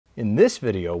In this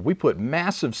video, we put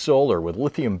massive solar with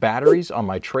lithium batteries on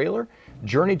my trailer,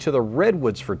 journeyed to the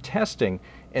redwoods for testing,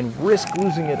 and risked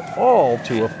losing it all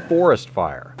to a forest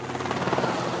fire.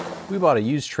 We bought a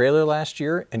used trailer last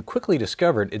year and quickly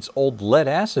discovered its old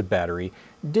lead-acid battery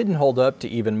didn't hold up to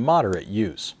even moderate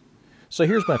use. So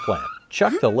here's my plan.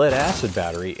 Chuck the lead-acid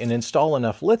battery and install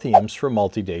enough lithiums for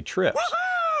multi-day trips.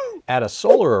 Add a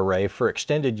solar array for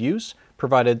extended use,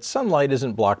 provided sunlight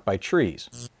isn't blocked by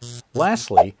trees.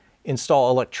 Lastly, install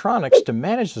electronics to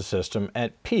manage the system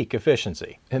at peak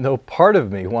efficiency. And though part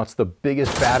of me wants the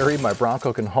biggest battery my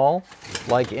Bronco can haul,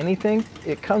 like anything,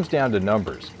 it comes down to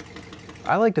numbers.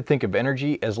 I like to think of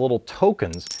energy as little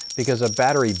tokens because a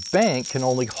battery bank can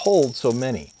only hold so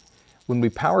many. When we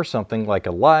power something like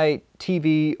a light,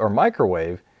 TV, or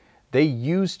microwave, they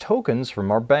use tokens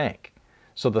from our bank.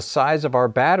 So the size of our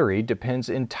battery depends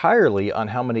entirely on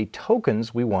how many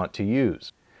tokens we want to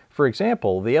use. For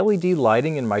example, the LED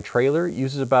lighting in my trailer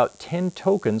uses about 10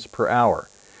 tokens per hour.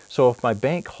 So if my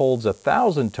bank holds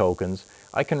 1,000 tokens,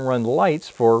 I can run lights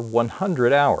for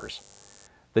 100 hours.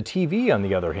 The TV, on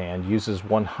the other hand, uses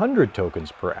 100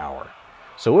 tokens per hour.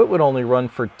 So it would only run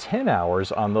for 10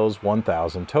 hours on those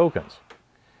 1,000 tokens.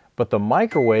 But the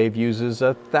microwave uses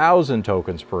 1,000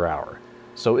 tokens per hour.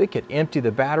 So it could empty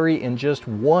the battery in just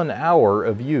 1 hour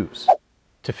of use.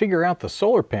 To figure out the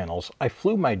solar panels, I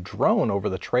flew my drone over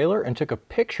the trailer and took a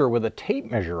picture with a tape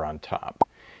measure on top.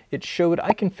 It showed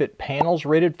I can fit panels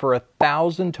rated for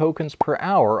 1,000 tokens per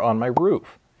hour on my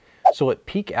roof. So at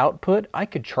peak output, I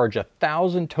could charge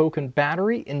 1,000 token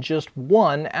battery in just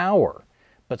 1 hour.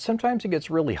 But sometimes it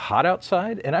gets really hot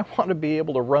outside and I want to be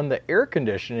able to run the air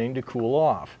conditioning to cool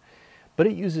off. But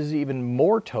it uses even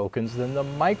more tokens than the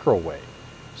microwave.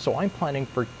 So I'm planning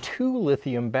for 2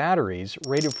 lithium batteries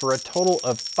rated for a total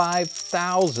of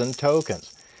 5,000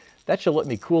 tokens. That should let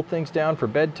me cool things down for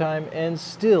bedtime and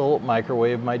still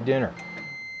microwave my dinner.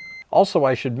 Also,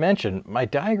 I should mention, my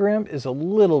diagram is a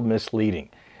little misleading.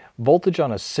 Voltage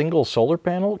on a single solar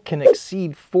panel can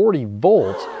exceed 40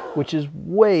 volts, which is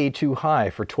way too high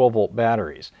for 12-volt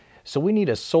batteries. So we need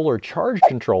a solar charge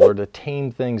controller to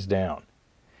tame things down.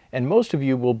 And most of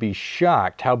you will be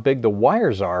shocked how big the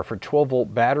wires are for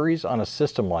 12-volt batteries on a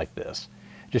system like this.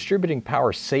 Distributing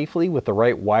power safely with the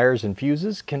right wires and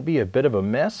fuses can be a bit of a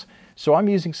mess, so I'm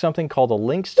using something called a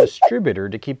Lynx distributor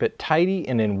to keep it tidy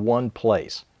and in one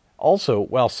place. Also,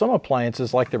 while some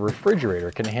appliances like the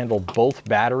refrigerator can handle both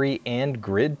battery and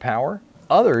grid power,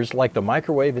 others like the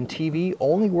microwave and TV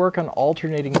only work on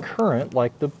alternating current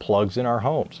like the plugs in our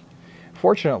homes.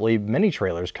 Fortunately, many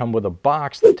trailers come with a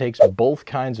box that takes both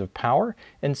kinds of power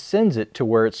and sends it to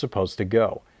where it's supposed to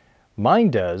go.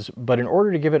 Mine does, but in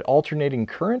order to give it alternating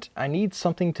current, I need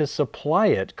something to supply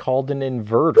it called an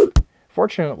inverter.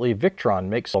 Fortunately, Victron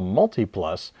makes a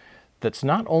MultiPlus that's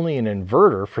not only an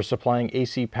inverter for supplying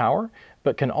AC power,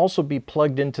 but can also be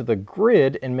plugged into the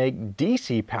grid and make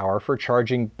DC power for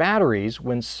charging batteries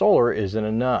when solar isn't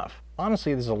enough.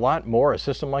 Honestly, there's a lot more a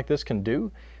system like this can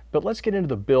do, but let's get into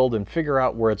the build and figure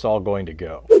out where it's all going to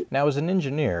go. Now, as an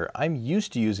engineer, I'm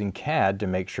used to using CAD to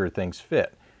make sure things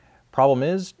fit. Problem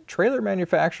is, trailer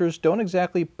manufacturers don't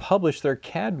exactly publish their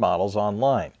CAD models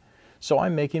online, so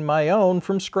I'm making my own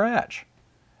from scratch.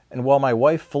 And while my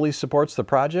wife fully supports the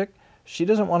project, she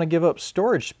doesn't want to give up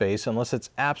storage space unless it's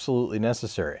absolutely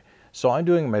necessary. So I'm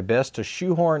doing my best to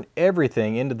shoehorn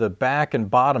everything into the back and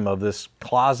bottom of this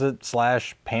closet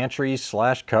slash pantry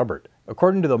slash cupboard.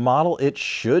 According to the model, it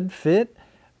should fit,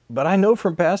 but I know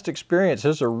from past experience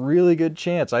there's a really good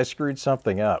chance I screwed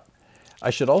something up. I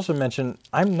should also mention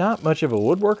I'm not much of a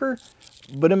woodworker,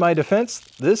 but in my defense,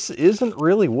 this isn't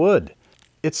really wood.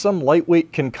 It's some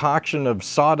lightweight concoction of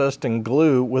sawdust and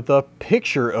glue with a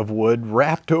picture of wood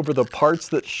wrapped over the parts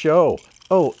that show.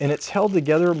 Oh, and it's held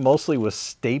together mostly with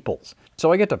staples.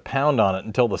 So I get to pound on it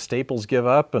until the staples give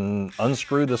up and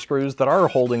unscrew the screws that are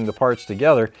holding the parts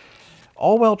together,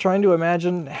 all while trying to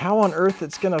imagine how on earth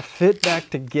it's going to fit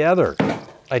back together.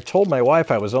 I told my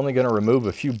wife I was only going to remove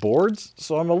a few boards,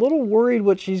 so I'm a little worried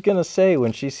what she's going to say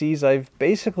when she sees I've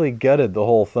basically gutted the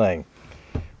whole thing.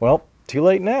 Well, too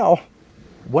late now.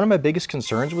 One of my biggest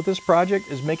concerns with this project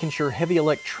is making sure heavy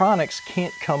electronics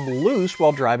can't come loose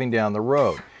while driving down the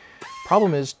road.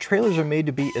 Problem is, trailers are made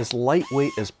to be as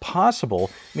lightweight as possible,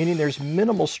 meaning there's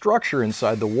minimal structure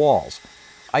inside the walls.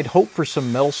 I'd hope for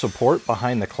some metal support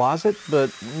behind the closet,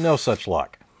 but no such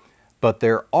luck. But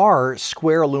there are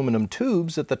square aluminum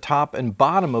tubes at the top and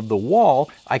bottom of the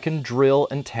wall I can drill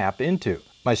and tap into.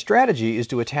 My strategy is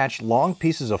to attach long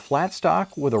pieces of flat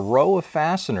stock with a row of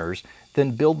fasteners,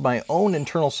 then build my own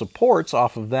internal supports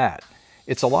off of that.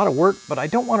 It's a lot of work, but I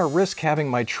don't want to risk having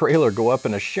my trailer go up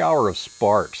in a shower of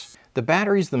sparks. The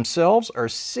batteries themselves are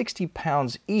 60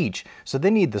 pounds each, so they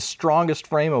need the strongest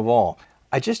frame of all.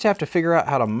 I just have to figure out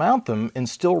how to mount them and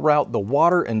still route the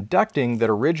water and ducting that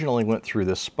originally went through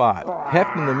this spot.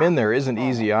 Hefting them in there isn't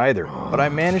easy either, but I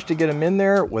managed to get them in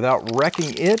there without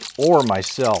wrecking it or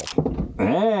myself.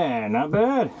 Not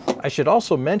bad. I should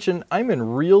also mention I'm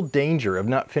in real danger of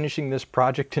not finishing this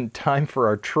project in time for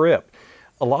our trip.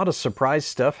 A lot of surprise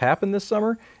stuff happened this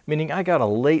summer, meaning I got a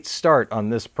late start on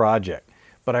this project.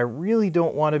 But I really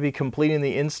don't want to be completing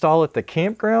the install at the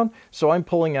campground, so I'm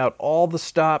pulling out all the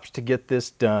stops to get this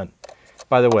done.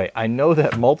 By the way, I know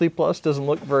that Multiplus doesn't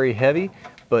look very heavy,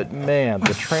 but man,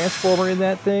 the transformer in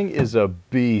that thing is a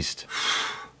beast.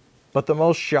 But the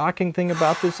most shocking thing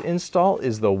about this install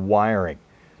is the wiring.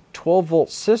 12-volt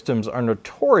systems are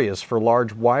notorious for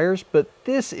large wires, but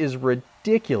this is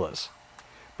ridiculous.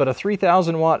 But a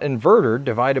 3,000 watt inverter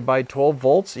divided by 12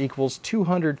 volts equals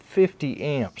 250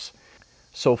 amps.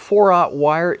 So 4-aught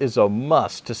wire is a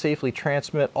must to safely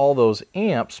transmit all those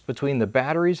amps between the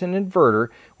batteries and inverter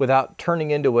without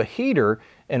turning into a heater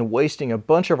and wasting a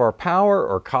bunch of our power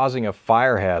or causing a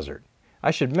fire hazard. I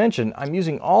should mention I'm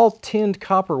using all tinned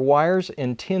copper wires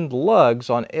and tinned lugs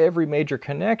on every major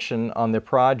connection on the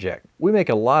project. We make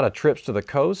a lot of trips to the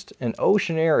coast and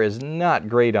ocean air is not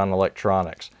great on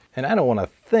electronics. And I don't want to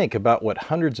think about what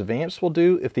hundreds of amps will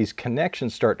do if these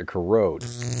connections start to corrode.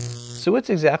 So it's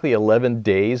exactly 11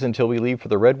 days until we leave for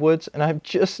the Redwoods, and I'm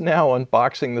just now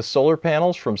unboxing the solar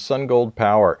panels from SunGold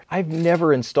Power. I've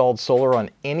never installed solar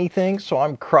on anything, so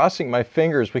I'm crossing my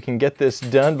fingers we can get this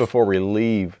done before we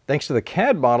leave. Thanks to the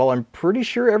CAD model, I'm pretty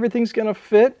sure everything's gonna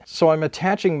fit, so I'm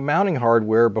attaching mounting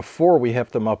hardware before we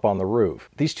heft them up on the roof.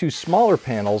 These two smaller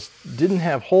panels didn't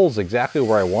have holes exactly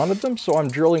where I wanted them, so I'm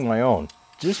drilling my own.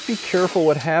 Just be careful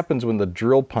what happens when the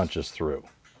drill punches through.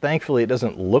 Thankfully, it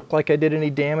doesn't look like I did any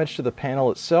damage to the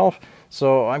panel itself,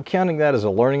 so I'm counting that as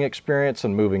a learning experience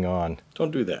and moving on.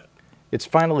 Don't do that. It's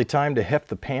finally time to heft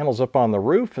the panels up on the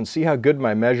roof and see how good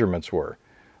my measurements were.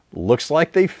 Looks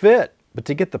like they fit, but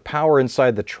to get the power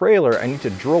inside the trailer, I need to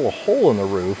drill a hole in the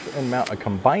roof and mount a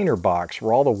combiner box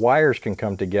where all the wires can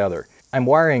come together. I'm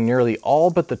wiring nearly all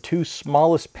but the two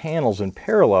smallest panels in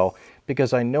parallel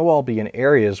because I know I'll be in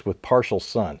areas with partial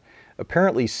sun.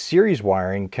 Apparently, series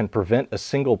wiring can prevent a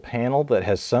single panel that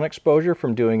has sun exposure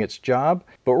from doing its job,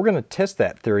 but we're going to test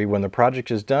that theory when the project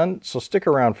is done, so stick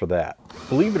around for that.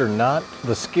 Believe it or not,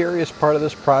 the scariest part of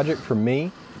this project for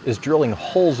me is drilling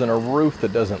holes in a roof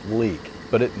that doesn't leak,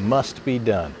 but it must be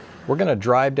done. We're going to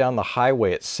drive down the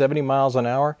highway at 70 miles an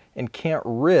hour and can't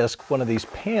risk one of these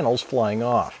panels flying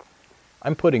off.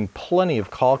 I'm putting plenty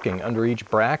of caulking under each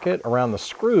bracket around the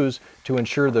screws to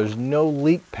ensure there's no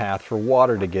leak path for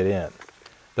water to get in.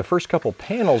 The first couple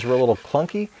panels were a little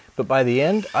clunky, but by the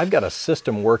end, I've got a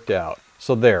system worked out.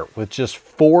 So there, with just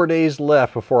 4 days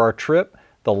left before our trip,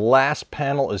 the last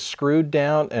panel is screwed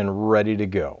down and ready to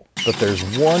go. But there's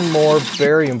one more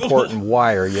very important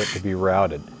wire yet to be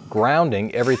routed,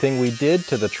 grounding everything we did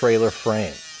to the trailer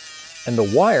frame. And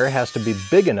the wire has to be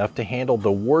big enough to handle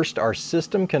the worst our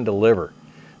system can deliver.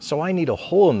 So I need a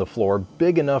hole in the floor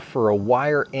big enough for a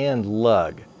wire and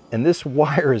lug. And this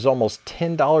wire is almost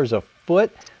 $10 a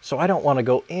foot, so I don't want to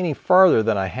go any farther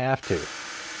than I have to.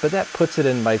 But that puts it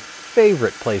in my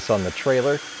favorite place on the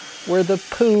trailer, where the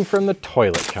poo from the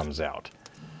toilet comes out.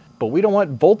 But we don't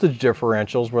want voltage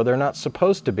differentials where they're not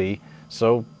supposed to be,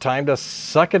 so time to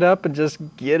suck it up and just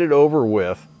get it over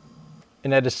with.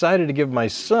 And I decided to give my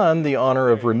son the honor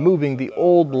of removing the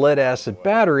old lead-acid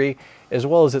battery as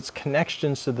well as its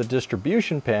connections to the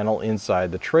distribution panel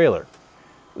inside the trailer.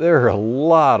 There are a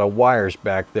lot of wires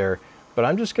back there, but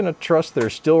I'm just going to trust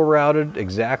they're still routed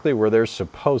exactly where they're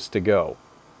supposed to go.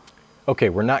 Okay,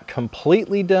 we're not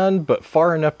completely done, but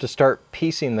far enough to start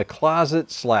piecing the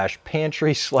closet /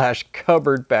 pantry /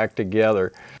 cupboard back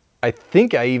together. I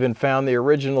think I even found the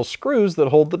original screws that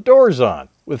hold the doors on.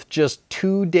 With just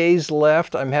 2 days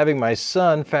left, I'm having my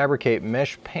son fabricate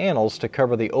mesh panels to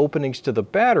cover the openings to the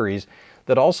batteries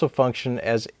that also function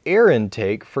as air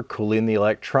intake for cooling the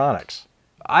electronics.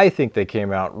 I think they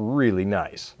came out really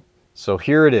nice. So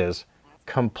here it is,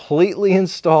 completely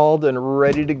installed and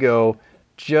ready to go,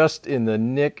 just in the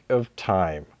nick of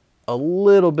time. A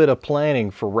little bit of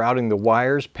planning for routing the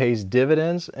wires pays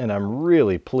dividends, and I'm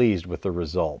really pleased with the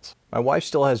results. My wife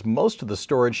still has most of the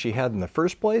storage she had in the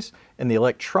first place, and the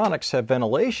electronics have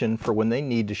ventilation for when they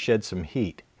need to shed some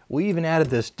heat. We even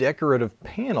added this decorative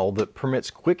panel that permits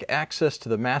quick access to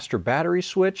the master battery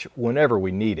switch whenever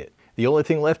we need it. The only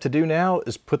thing left to do now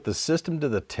is put the system to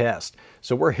the test,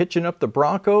 so we're hitching up the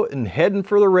Bronco and heading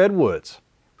for the Redwoods.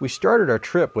 We started our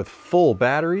trip with full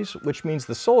batteries, which means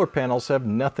the solar panels have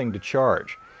nothing to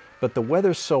charge. But the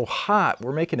weather's so hot,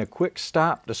 we're making a quick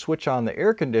stop to switch on the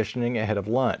air conditioning ahead of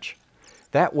lunch.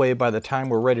 That way, by the time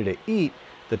we're ready to eat,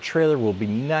 the trailer will be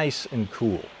nice and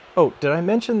cool. Oh, did I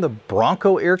mention the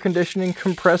Bronco air conditioning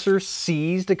compressor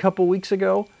seized a couple weeks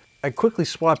ago? I quickly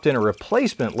swapped in a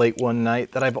replacement late one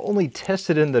night that I've only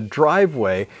tested in the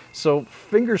driveway, so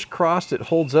fingers crossed it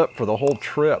holds up for the whole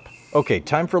trip. Okay,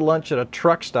 time for lunch at a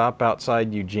truck stop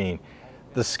outside Eugene.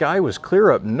 The sky was clear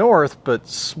up north, but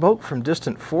smoke from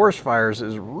distant forest fires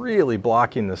is really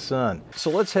blocking the sun.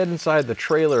 So let's head inside the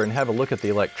trailer and have a look at the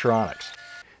electronics.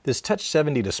 This Touch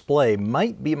 70 display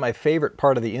might be my favorite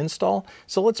part of the install,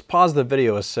 so let's pause the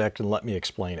video a sec and let me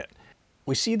explain it.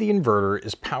 We see the inverter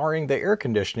is powering the air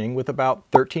conditioning with about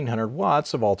 1300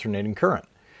 watts of alternating current.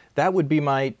 That would be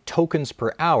my tokens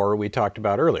per hour we talked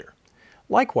about earlier.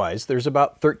 Likewise, there's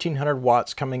about 1300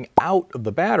 watts coming out of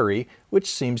the battery,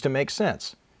 which seems to make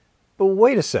sense. But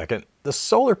wait a second, the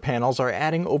solar panels are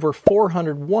adding over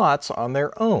 400 watts on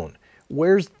their own.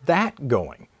 Where's that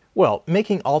going? Well,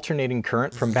 making alternating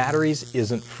current from batteries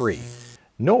isn't free,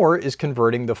 nor is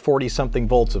converting the 40-something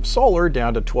volts of solar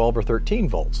down to 12 or 13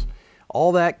 volts.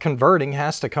 All that converting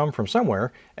has to come from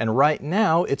somewhere, and right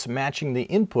now it's matching the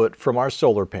input from our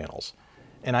solar panels.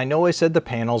 And I know I said the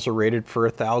panels are rated for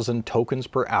 1,000 tokens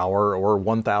per hour or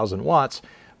 1,000 watts,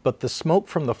 but the smoke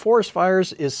from the forest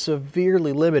fires is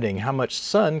severely limiting how much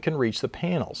sun can reach the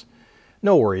panels.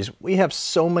 No worries, we have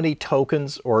so many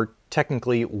tokens, or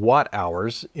technically watt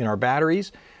hours, in our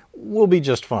batteries, we'll be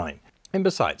just fine. And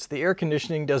besides, the air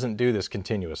conditioning doesn't do this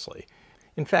continuously.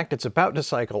 In fact, it's about to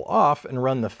cycle off and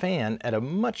run the fan at a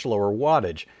much lower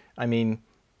wattage. I mean,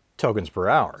 tokens per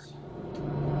hour.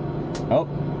 Oh,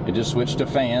 it just switched to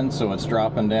fan, so it's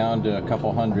dropping down to a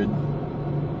couple hundred.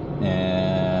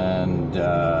 And,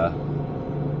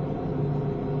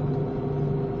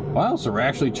 wow, so we're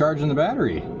actually charging the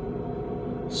battery.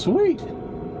 Sweet.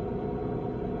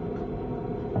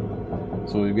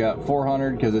 So we've got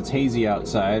 400 because it's hazy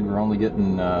outside. We're only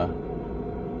getting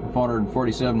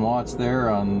 447 watts there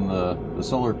on the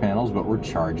solar panels, but we're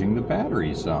charging the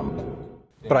battery some.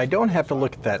 But I don't have to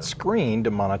look at that screen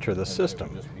to monitor the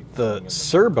system. The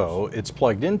Serbo it's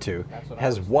plugged into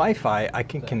has Wi-Fi I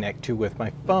can connect to with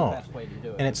my phone.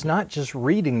 And it's not just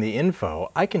reading the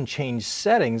info, I can change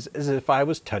settings as if I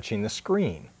was touching the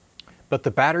screen. But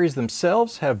the batteries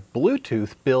themselves have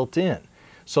Bluetooth built in.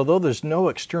 So though there's no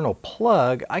external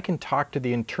plug, I can talk to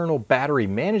the internal battery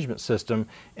management system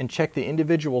and check the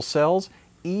individual cells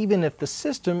even if the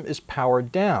system is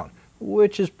powered down,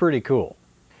 which is pretty cool.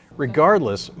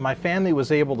 Regardless, my family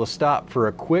was able to stop for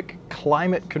a quick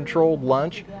climate-controlled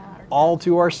lunch all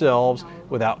to ourselves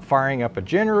without firing up a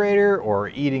generator or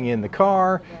eating in the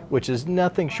car, which is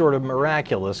nothing short of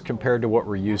miraculous compared to what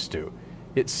we're used to.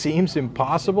 It seems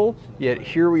impossible, yet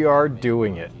here we are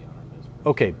doing it.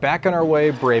 Okay, back on our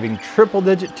way, braving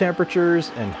triple-digit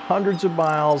temperatures and hundreds of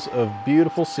miles of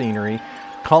beautiful scenery,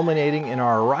 culminating in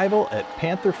our arrival at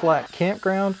Panther Flat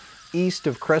Campground, east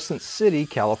of Crescent City,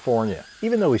 California.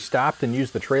 Even though we stopped and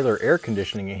used the trailer air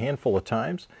conditioning a handful of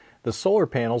times, the solar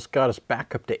panels got us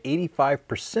back up to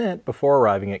 85% before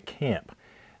arriving at camp.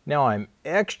 Now I'm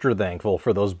extra thankful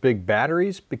for those big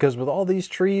batteries because with all these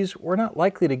trees, we're not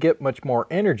likely to get much more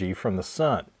energy from the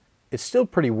sun. It's still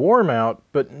pretty warm out,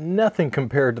 but nothing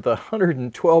compared to the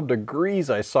 112 degrees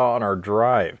I saw on our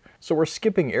drive. So we're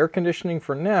skipping air conditioning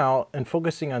for now and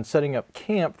focusing on setting up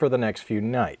camp for the next few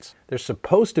nights. There's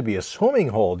supposed to be a swimming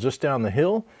hole just down the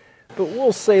hill, but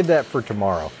we'll save that for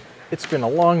tomorrow. It's been a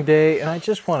long day and I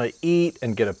just want to eat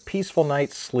and get a peaceful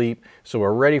night's sleep so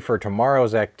we're ready for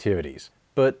tomorrow's activities.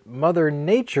 But Mother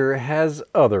Nature has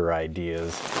other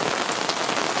ideas.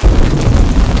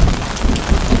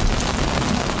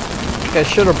 I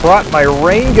should have brought my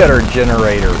rain gutter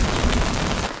generator.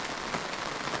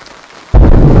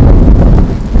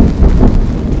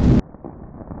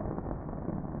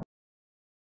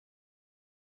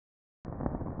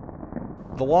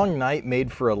 The long night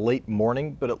made for a late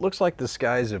morning, but it looks like the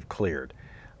skies have cleared.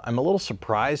 I'm a little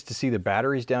surprised to see the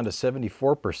batteries down to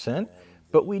 74%,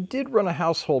 but we did run a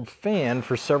household fan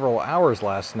for several hours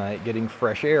last night getting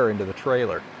fresh air into the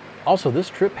trailer. Also, this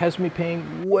trip has me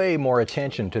paying way more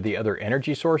attention to the other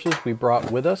energy sources we brought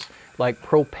with us, like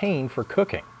propane for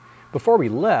cooking. Before we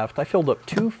left, I filled up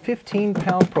two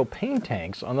 15-pound propane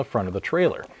tanks on the front of the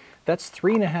trailer. That's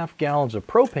 3.5 gallons of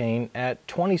propane at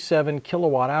 27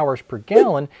 kilowatt hours per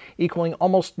gallon, equaling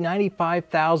almost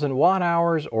 95,000 watt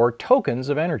hours or tokens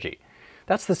of energy.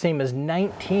 That's the same as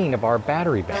 19 of our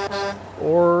battery banks.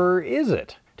 Or is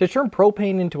it? To turn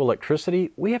propane into electricity,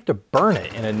 we have to burn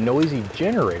it in a noisy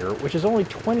generator, which is only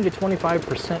 20 to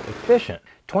 25% efficient.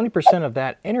 20% of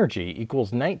that energy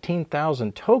equals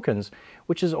 19,000 tokens,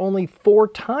 which is only 4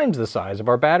 times the size of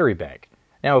our battery bank.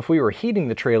 Now, if we were heating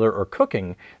the trailer or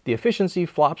cooking, the efficiency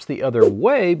flops the other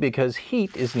way because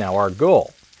heat is now our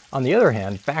goal. On the other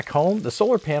hand, back home, the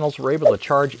solar panels were able to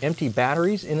charge empty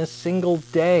batteries in a single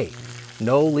day.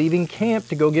 No leaving camp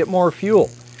to go get more fuel.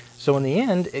 So in the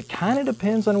end, it kind of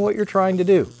depends on what you're trying to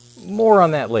do. More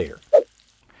on that later.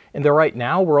 And though right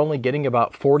now we're only getting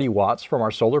about 40 watts from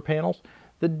our solar panels,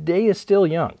 the day is still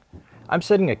young. I'm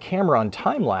setting a camera on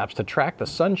time-lapse to track the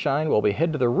sunshine while we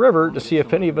head to the river to see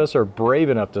if any of us are brave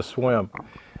enough to swim.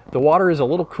 The water is a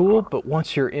little cool, but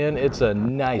once you're in, it's a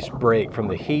nice break from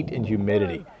the heat and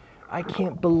humidity. I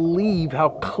can't believe how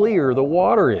clear the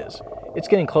water is. It's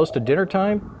getting close to dinner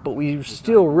time, but we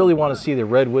still really want to see the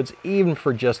redwoods even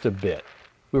for just a bit.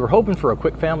 We were hoping for a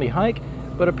quick family hike,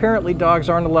 but apparently dogs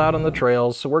aren't allowed on the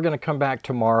trails, so we're going to come back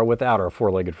tomorrow without our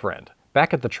four-legged friend.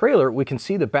 Back at the trailer, we can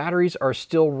see the batteries are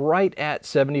still right at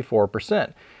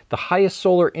 74%. The highest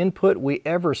solar input we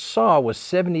ever saw was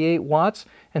 78 watts,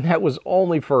 and that was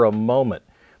only for a moment.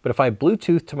 But if I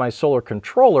Bluetooth to my solar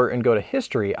controller and go to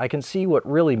history, I can see what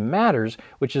really matters,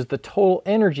 which is the total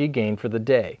energy gain for the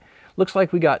day. Looks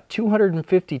like we got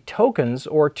 250 tokens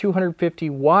or 250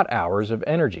 watt hours of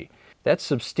energy. That's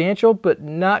substantial, but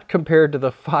not compared to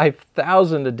the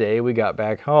 5,000 a day we got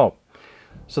back home.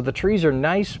 So the trees are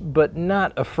nice, but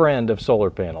not a friend of solar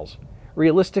panels.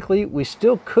 Realistically, we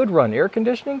still could run air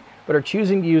conditioning, but are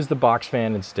choosing to use the box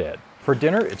fan instead. For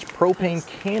dinner, it's propane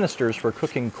canisters for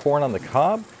cooking corn on the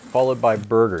cob, followed by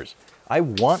burgers. I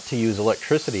want to use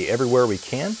electricity everywhere we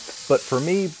can, but for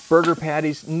me, burger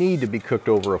patties need to be cooked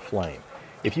over a flame.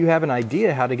 If you have an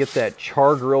idea how to get that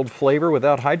char-grilled flavor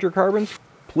without hydrocarbons,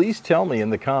 please tell me in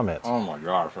the comments. Oh my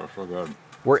gosh, that's so good.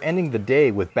 We're ending the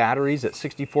day with batteries at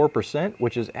 64%,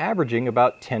 which is averaging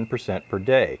about 10% per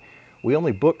day. We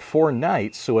only booked 4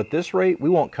 nights, so at this rate, we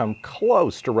won't come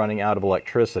close to running out of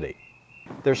electricity.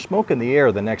 There's smoke in the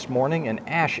air the next morning and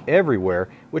ash everywhere,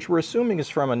 which we're assuming is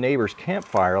from a neighbor's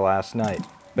campfire last night.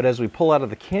 But as we pull out of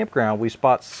the campground, we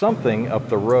spot something up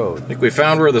the road. I think we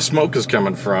found where the smoke is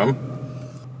coming from.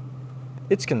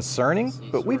 It's concerning,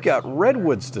 but we've got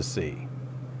redwoods to see.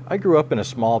 I grew up in a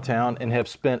small town and have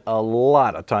spent a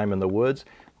lot of time in the woods,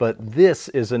 but this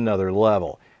is another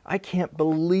level. I can't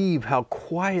believe how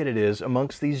quiet it is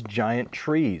amongst these giant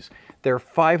trees. They're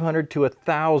 500 to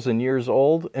 1,000 years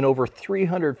old and over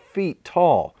 300 feet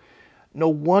tall. No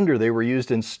wonder they were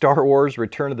used in Star Wars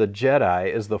Return of the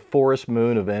Jedi as the forest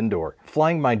moon of Endor.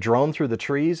 Flying my drone through the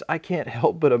trees, I can't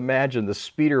help but imagine the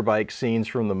speeder bike scenes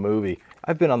from the movie.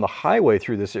 I've been on the highway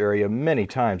through this area many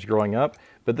times growing up,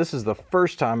 but this is the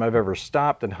first time I've ever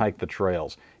stopped and hiked the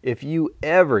trails. If you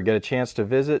ever get a chance to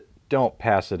visit, don't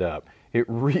pass it up. It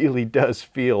really does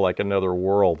feel like another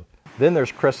world. Then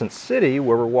there's Crescent City,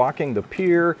 where we're walking the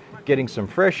pier, getting some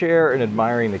fresh air, and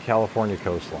admiring the California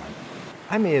coastline.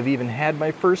 I may have even had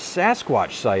my first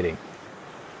Sasquatch sighting.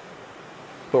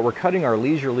 But we're cutting our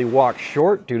leisurely walk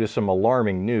short due to some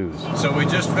alarming news. So we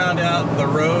just found out the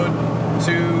road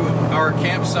to our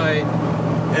campsite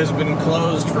has been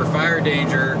closed for fire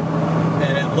danger,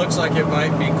 and it looks like it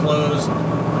might be closed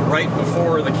right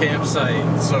before the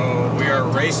campsite. So we are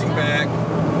racing back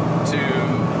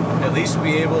to at least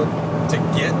be able to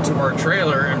get to our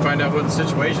trailer and find out what the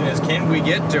situation is. Can we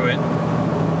get to it?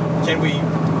 Can we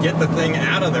get the thing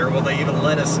out of there? Will they even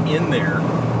let us in there?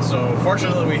 So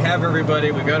fortunately we have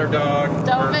everybody. We got our dog.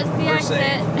 Don't miss the exit.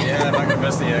 Safe. Yeah, I'm not gonna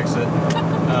miss the exit.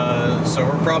 So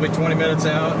we're probably 20 minutes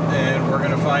out, and we're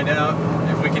gonna find out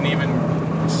if we can even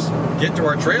get to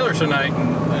our trailer tonight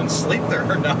and sleep there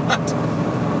or not.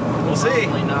 We'll see.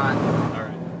 Probably not. All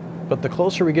right. But the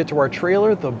closer we get to our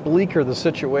trailer, the bleaker the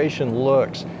situation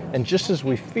looks. And just as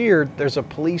we feared, there's a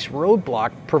police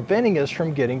roadblock preventing us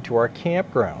from getting to our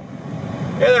campground.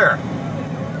 Hey there.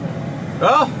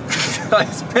 Well,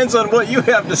 it depends on what you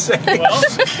have to say. Well,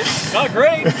 not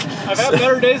great. I've had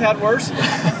better days, had worse.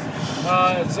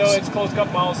 So it's close a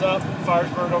couple miles up.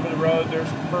 Fires burned over the road. There's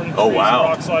burning trees and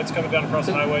rock slides coming down across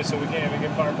the highway, so we can't even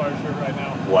get firefighters here right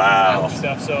now. Wow.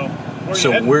 Stuff. So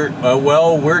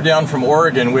we're down from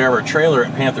Oregon. We have our trailer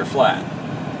at Panther Flat.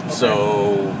 Okay.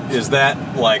 So is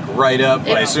that like right up?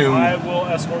 Yeah. I assume. I will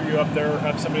escort you up there.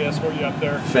 Have somebody escort you up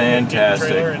there.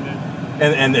 Fantastic.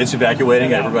 And it's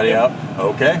evacuating everybody out?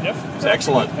 Okay. Yep.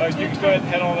 Excellent. You can go ahead and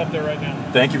head on up there right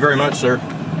now. Thank you very much, sir.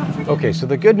 Okay, so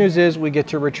the good news is we get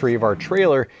to retrieve our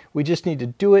trailer. We just need to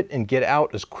do it and get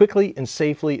out as quickly and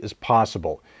safely as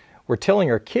possible. We're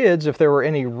telling our kids if there were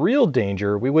any real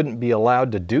danger, we wouldn't be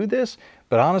allowed to do this,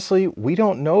 But honestly, we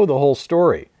don't know the whole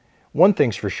story. One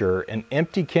thing's for sure, an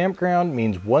empty campground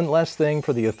means one less thing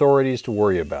for the authorities to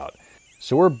worry about.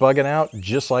 So we're bugging out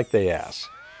just like they ask.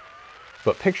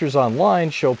 But pictures online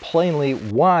show plainly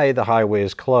why the highway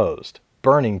is closed.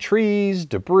 Burning trees,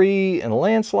 debris, and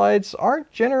landslides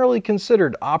aren't generally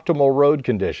considered optimal road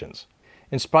conditions.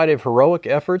 In spite of heroic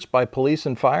efforts by police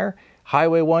and fire,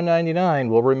 Highway 199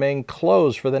 will remain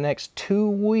closed for the next 2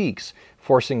 weeks,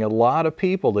 forcing a lot of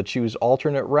people to choose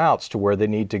alternate routes to where they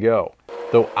need to go.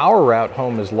 Though our route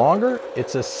home is longer,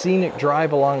 it's a scenic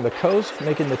drive along the coast,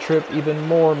 making the trip even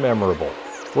more memorable.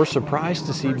 We're surprised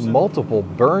to see multiple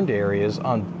burned areas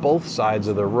on both sides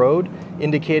of the road,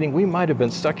 indicating we might have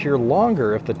been stuck here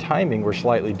longer if the timing were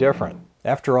slightly different.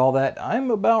 After all that,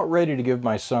 I'm about ready to give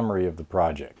my summary of the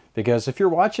project. Because if you're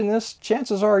watching this,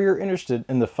 chances are you're interested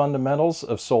in the fundamentals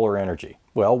of solar energy.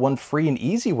 Well, one free and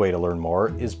easy way to learn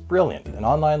more is Brilliant, an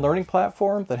online learning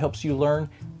platform that helps you learn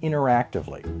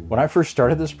interactively. When I first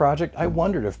started this project, I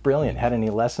wondered if Brilliant had any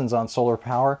lessons on solar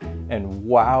power, and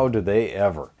wow, do they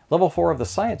ever. Level 4 of the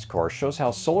science course shows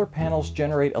how solar panels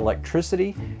generate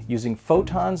electricity using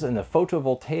photons and the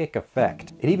photovoltaic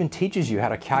effect. It even teaches you how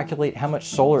to calculate how much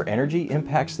solar energy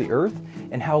impacts the Earth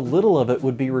and how little of it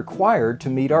would be required to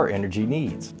meet our energy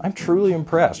needs. I'm truly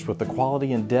impressed with the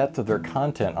quality and depth of their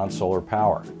content on solar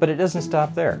power. But it doesn't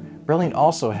stop there. Brilliant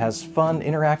also has fun,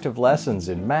 interactive lessons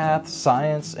in math,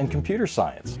 science, and computer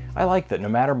science. I like that no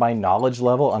matter my knowledge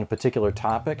level on a particular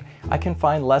topic, I can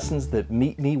find lessons that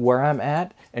meet me where I'm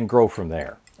at and grow from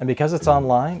there. And because it's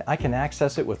online, I can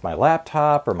access it with my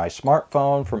laptop or my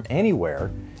smartphone from anywhere,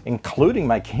 including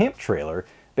my camp trailer,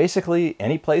 basically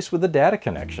any place with a data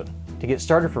connection. To get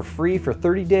started for free for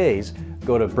 30 days,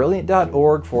 go to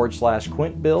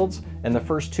brilliant.org/quintbuilds, and the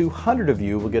first 200 of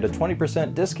you will get a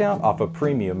 20% discount off a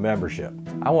premium membership.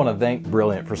 I want to thank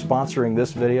Brilliant for sponsoring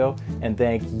this video, and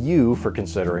thank you for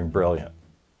considering Brilliant.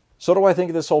 So what do I think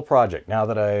of this whole project now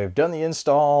that I've done the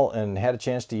install and had a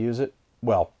chance to use it?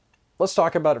 Well, let's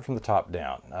talk about it from the top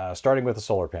down, starting with the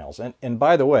solar panels. And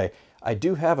by the way, I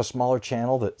do have a smaller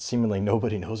channel that seemingly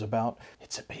nobody knows about.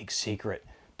 It's a big secret.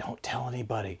 Don't tell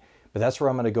anybody. But that's where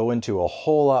I'm going to go into a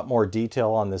whole lot more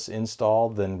detail on this install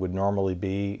than would normally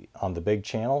be on the big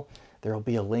channel. There will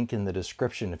be a link in the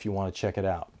description if you want to check it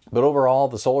out. But overall,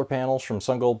 the solar panels from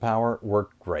SunGold Power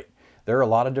work great. There are a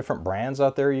lot of different brands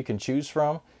out there you can choose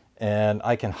from, and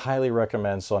I can highly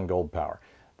recommend SunGold Power.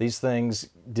 These things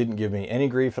didn't give me any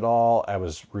grief at all. I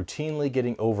was routinely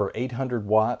getting over 800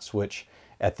 watts, which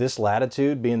at this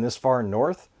latitude, being this far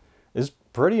north, is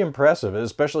pretty impressive,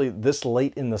 especially this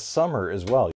late in the summer as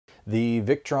well. The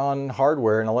Victron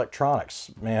hardware and electronics,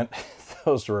 man,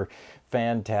 those were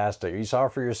fantastic. You saw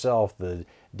for yourself the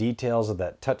details of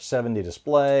that Touch 70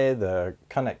 display, the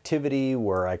connectivity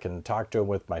where I can talk to them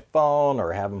with my phone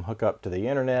or have them hook up to the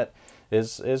internet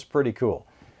is pretty cool.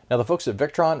 Now, the folks at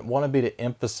Victron wanted me to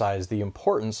emphasize the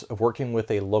importance of working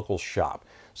with a local shop.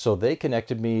 So they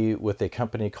connected me with a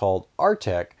company called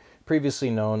Artec, previously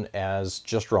known as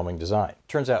Just Roaming Design.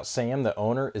 Turns out Sam, the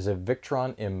owner, is a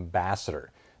Victron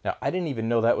ambassador. Now, I didn't even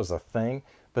know that was a thing,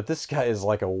 but this guy is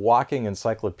like a walking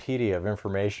encyclopedia of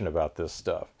information about this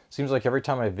stuff. Seems like every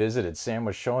time I visited, Sam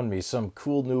was showing me some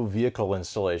cool new vehicle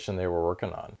installation they were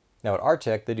working on. Now, at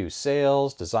Artec, they do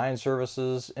sales, design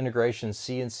services, integration,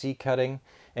 CNC cutting,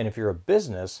 and if you're a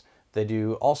business, they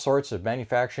do all sorts of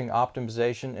manufacturing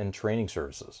optimization and training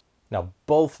services. Now,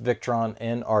 both Victron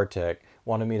and Artec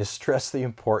wanted me to stress the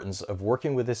importance of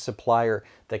working with a supplier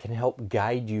that can help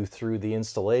guide you through the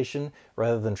installation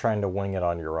rather than trying to wing it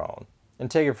on your own. And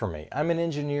take it from me, I'm an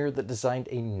engineer that designed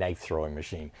a knife throwing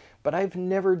machine, but I've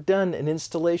never done an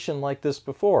installation like this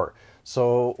before.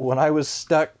 So when I was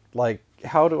stuck, like,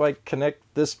 how do I connect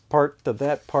this part to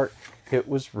that part? It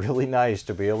was really nice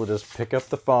to be able to just pick up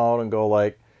the phone and go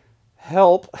like,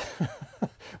 help,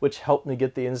 which helped me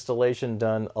get the installation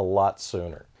done a lot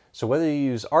sooner. So whether you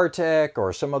use Artec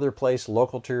or some other place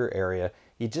local to your area,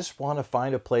 you just want to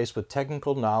find a place with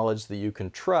technical knowledge that you can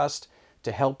trust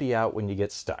to help you out when you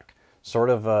get stuck.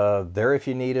 Sort of there if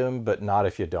you need them, but not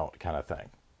if you don't kind of thing.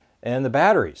 And the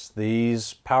batteries,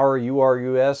 these Power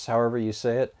URUS, however you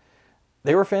say it,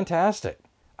 they were fantastic.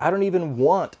 I don't even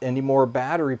want any more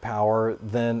battery power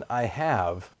than I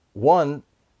have. One,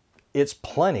 it's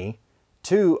plenty.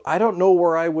 Two, I don't know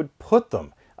where I would put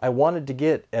them. I wanted to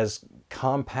get as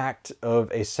compact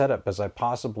of a setup as I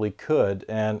possibly could,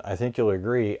 and I think you'll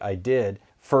agree I did.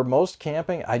 For most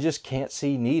camping, I just can't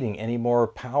see needing any more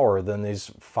power than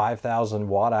these 5,000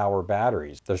 watt-hour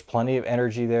batteries. There's plenty of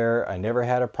energy there. I never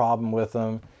had a problem with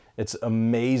them. It's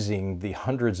amazing the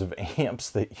hundreds of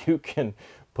amps that you can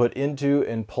put into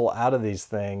and pull out of these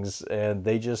things, and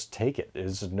they just take it.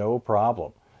 It's no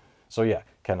problem. So yeah,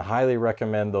 can highly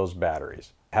recommend those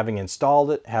batteries. Having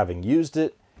installed it, having used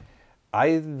it,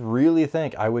 I really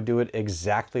think I would do it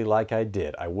exactly like I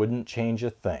did. I wouldn't change a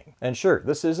thing. And sure,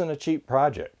 this isn't a cheap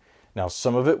project. Now,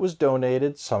 some of it was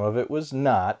donated, some of it was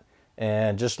not,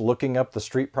 and just looking up the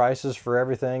street prices for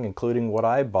everything, including what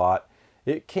I bought,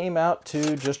 it came out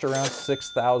to just around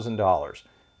 $6,000.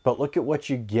 But look at what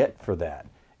you get for that.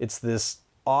 It's this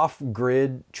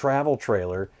off-grid travel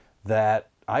trailer that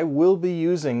I will be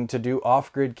using to do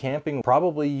off-grid camping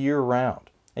probably year-round.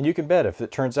 And you can bet if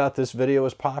it turns out this video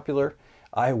is popular,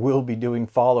 I will be doing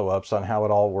follow-ups on how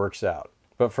it all works out.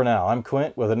 But for now, I'm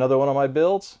Quint with another one of my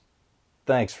builds.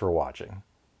 Thanks for watching.